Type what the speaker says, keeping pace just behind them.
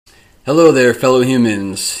Hello there, fellow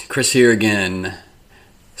humans. Chris here again.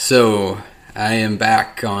 So, I am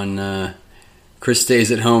back on Chris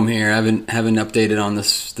Stays at Home here. I haven't updated on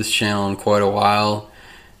this channel in quite a while.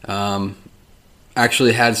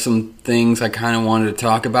 Actually had some things I kind of wanted to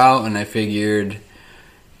talk about, and I figured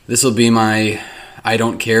this will be my I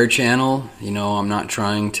don't care channel. You know, I'm not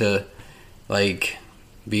trying to beat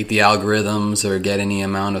the algorithms or get any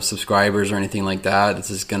amount of subscribers or anything like that.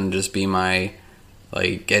 This is going to just be my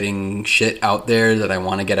getting shit out there that I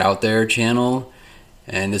want to get out there channel,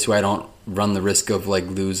 and this way I don't run the risk of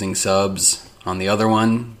losing subs on the other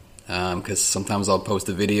one, because sometimes I'll post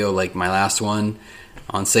a video like my last one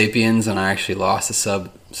on Sapiens and I actually lost a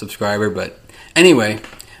subscriber. But anyway,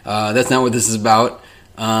 that's not what this is about.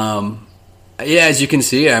 As you can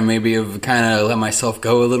see, I maybe have kind of let myself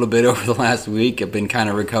go a little bit over the last week. I've been kind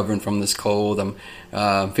of recovering from this cold.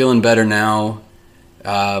 I'm feeling better now.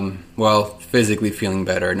 Physically feeling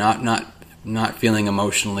better, not feeling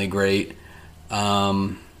emotionally great.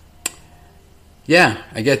 I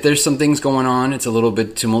get there's some things going on. It's a little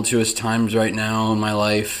bit tumultuous times right now in my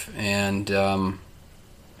life, and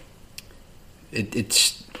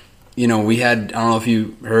it's we had, I don't know if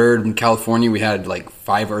you heard, in California we had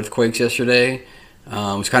 5 earthquakes yesterday. It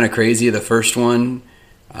was kind of crazy. The first one,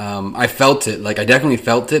 I felt it, I definitely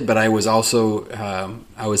felt it, but I was also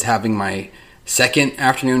I was having my second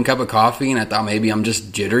afternoon cup of coffee, and I thought maybe I'm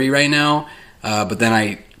just jittery right now, but then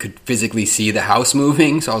I could physically see the house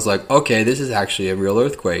moving, so I was like, okay, this is actually a real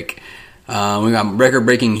earthquake. We got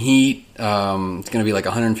record-breaking heat. It's going to be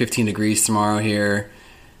 115 degrees tomorrow here.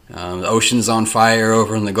 The ocean's on fire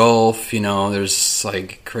over in the Gulf. There's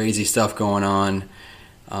crazy stuff going on,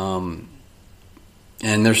 and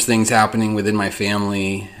there's things happening within my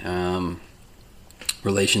family,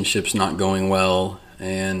 relationships not going well,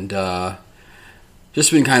 and just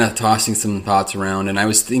been kind of tossing some thoughts around. And I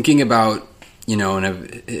was thinking about, in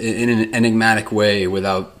an enigmatic way,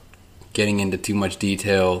 without getting into too much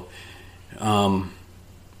detail. We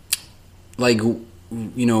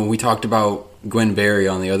talked about Gwen Berry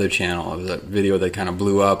on the other channel. It was a video that kind of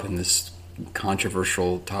blew up in this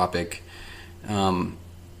controversial topic. When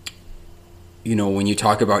you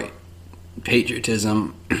talk about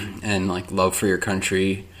patriotism and love for your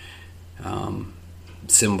country,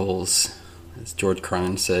 symbols, as George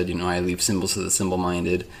Carlin said, I leave symbols to the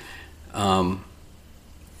simple-minded.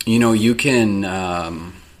 You can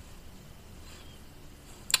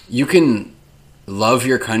love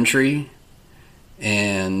your country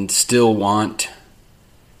and still want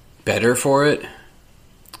better for it.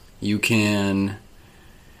 You can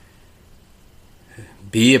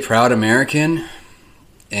be a proud American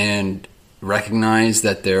and recognize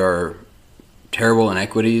that there are terrible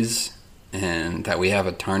inequities and that we have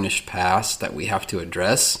a tarnished past that we have to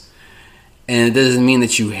address. And it doesn't mean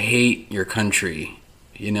that you hate your country.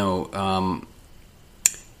 If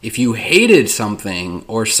you hated something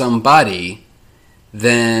or somebody,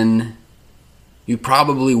 then you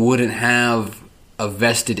probably wouldn't have a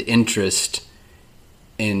vested interest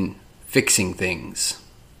in fixing things,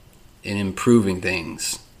 in improving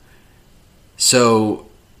things. So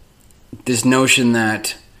this notion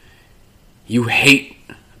that you hate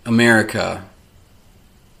America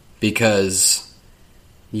because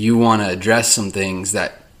you want to address some things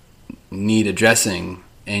that need addressing,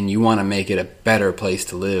 and you want to make it a better place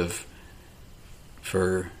to live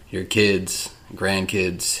for your kids,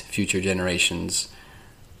 grandkids, future generations.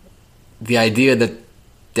 The idea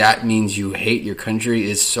that means you hate your country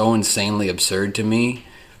is so insanely absurd to me.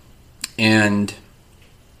 And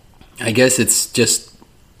I guess it's just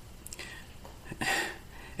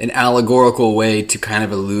an allegorical way to kind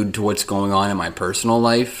of allude to what's going on in my personal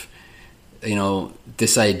life.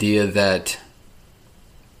 This idea that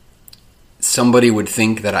somebody would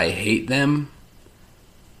think that I hate them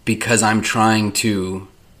because I'm trying to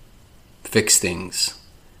fix things,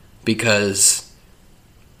 because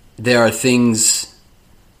there are things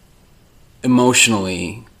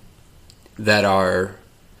emotionally that are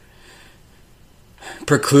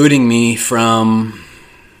precluding me from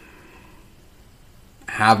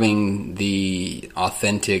having the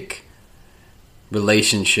authentic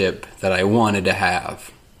relationship that I wanted to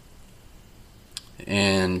have.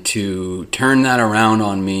 And to turn that around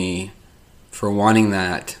on me for wanting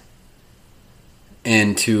that,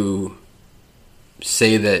 and to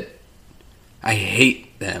say that I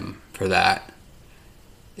hate them for that,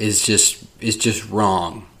 is just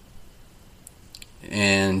wrong.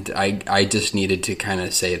 And I just needed to kind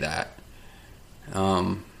of say that.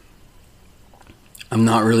 I'm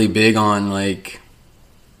not really big on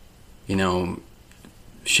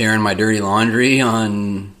sharing my dirty laundry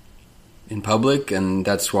on in public, and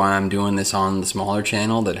that's why I'm doing this on the smaller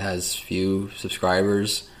channel that has few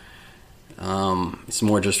subscribers. It's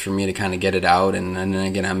more just for me to kind of get it out, and then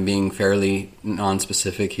again, I'm being fairly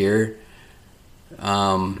non-specific here.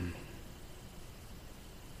 Yeah,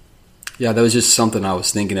 that was just something I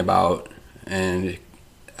was thinking about, and it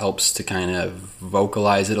helps to kind of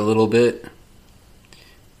vocalize it a little bit.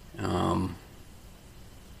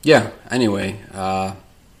 Yeah, anyway,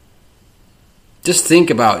 just think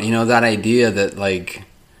about, that idea that, like,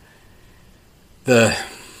 the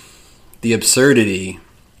absurdity,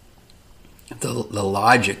 the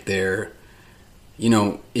logic there.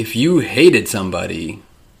 If you hated somebody,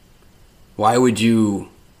 why would you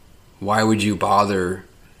bother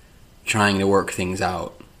trying to work things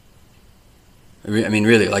out? I mean,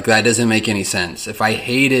 really, like, that doesn't make any sense. If I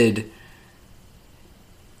hated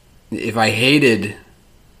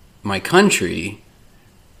my country,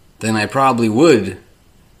 then I probably would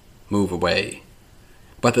move away.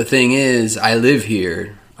 But the thing is, I live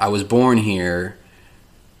here. I was born here.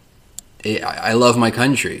 I love my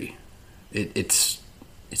country. It's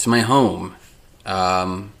my home.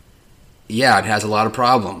 Yeah, it has a lot of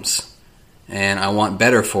problems, and I want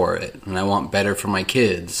better for it, and I want better for my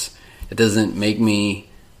kids. It doesn't make me,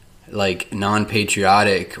 like,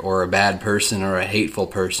 non-patriotic or a bad person or a hateful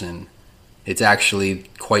person. It's actually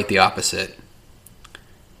quite the opposite.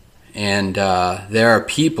 And there are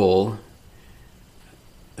people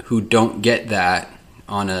who don't get that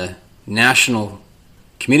on a national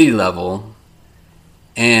community level,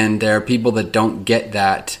 and there are people that don't get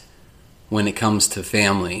that when it comes to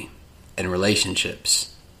family and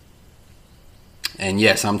relationships. And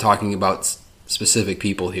yes, I'm talking about specific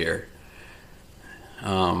people here.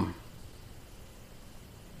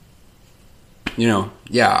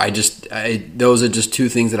 Those are just two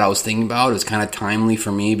things that I was thinking about. It was kind of timely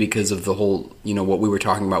for me because of the whole, what we were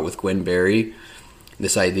talking about with Gwen Berry.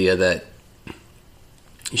 This idea that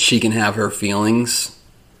she can have her feelings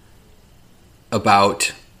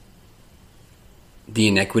about the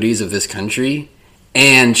inequities of this country,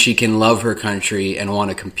 and she can love her country and want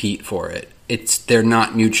to compete for it. They're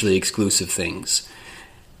not mutually exclusive things.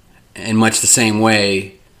 In much the same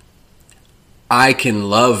way, I can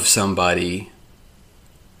love somebody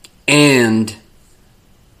and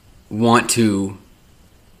want to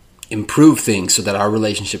improve things so that our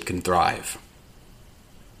relationship can thrive.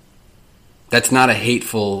 That's not a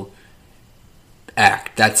hateful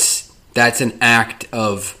act. That's an act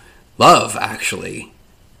of love, actually.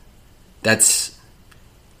 That's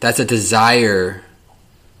a desire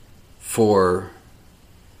for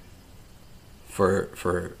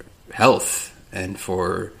health and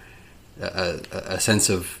for a sense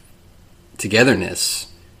of togetherness,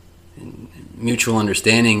 and mutual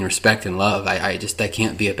understanding, respect, and love. That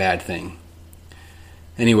can't be a bad thing.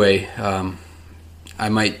 Anyway, I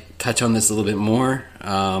might touch on this a little bit more.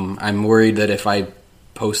 I'm worried that if I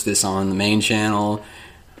post this on the main channel,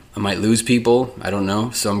 I might lose people. I don't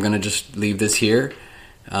know. So I'm going to just leave this here.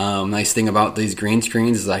 Nice thing about these green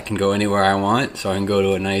screens is I can go anywhere I want. So I can go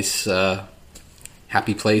to a nice,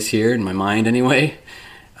 happy place here in my mind anyway.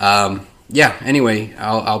 Anyway,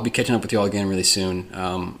 I'll be catching up with you all again really soon.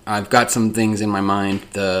 I've got some things in my mind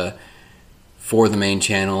for the main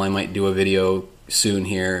channel. I might do a video soon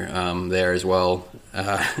here, there as well.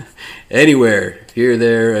 Anywhere, here,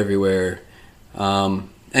 there, everywhere.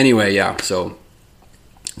 Anyway, yeah, so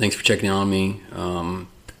thanks for checking in on me. I'll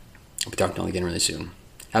be talking to you all again really soon.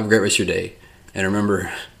 Have a great rest of your day. And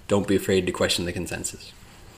remember, don't be afraid to question the consensus.